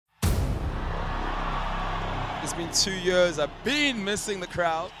It's been 2 years. I've been missing the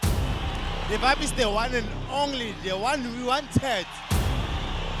crowd. The vibe is the one and only, the one we wanted.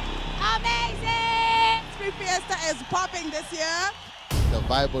 Amazing! Spring Fiesta is popping this year. The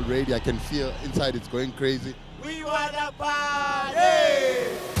vibe already, I can feel inside it's going crazy. We want a party!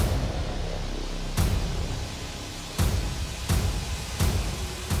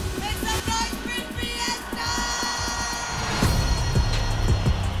 Make some noise, Spring Fiesta!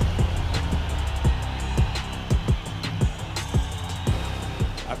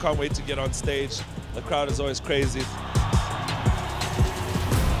 I can't wait to get on stage. The crowd is always crazy.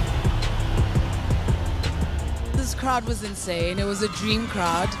 This crowd was insane. It was a dream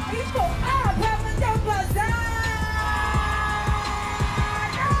crowd.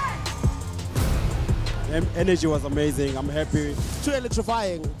 Energy was amazing. I'm happy. It's too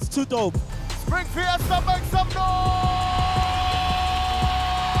electrifying. It's too dope. Spring Fiesta, make some noise!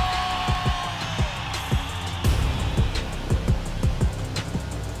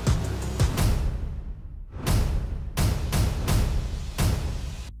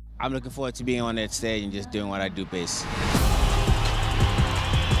 I'm looking forward to being on that stage and just doing what I do best.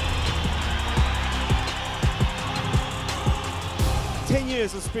 "10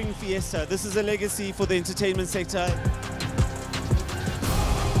 years of Spring Fiesta. This is a legacy for the entertainment sector.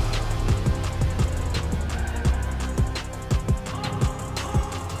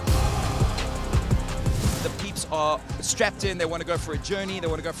 The peeps are strapped in. They want to go for a journey. They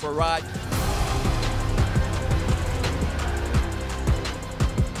want to go for a ride.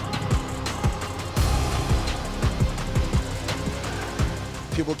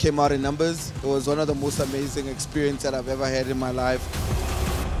 People came out in numbers. It was one of the most amazing experiences that I've ever had in my life.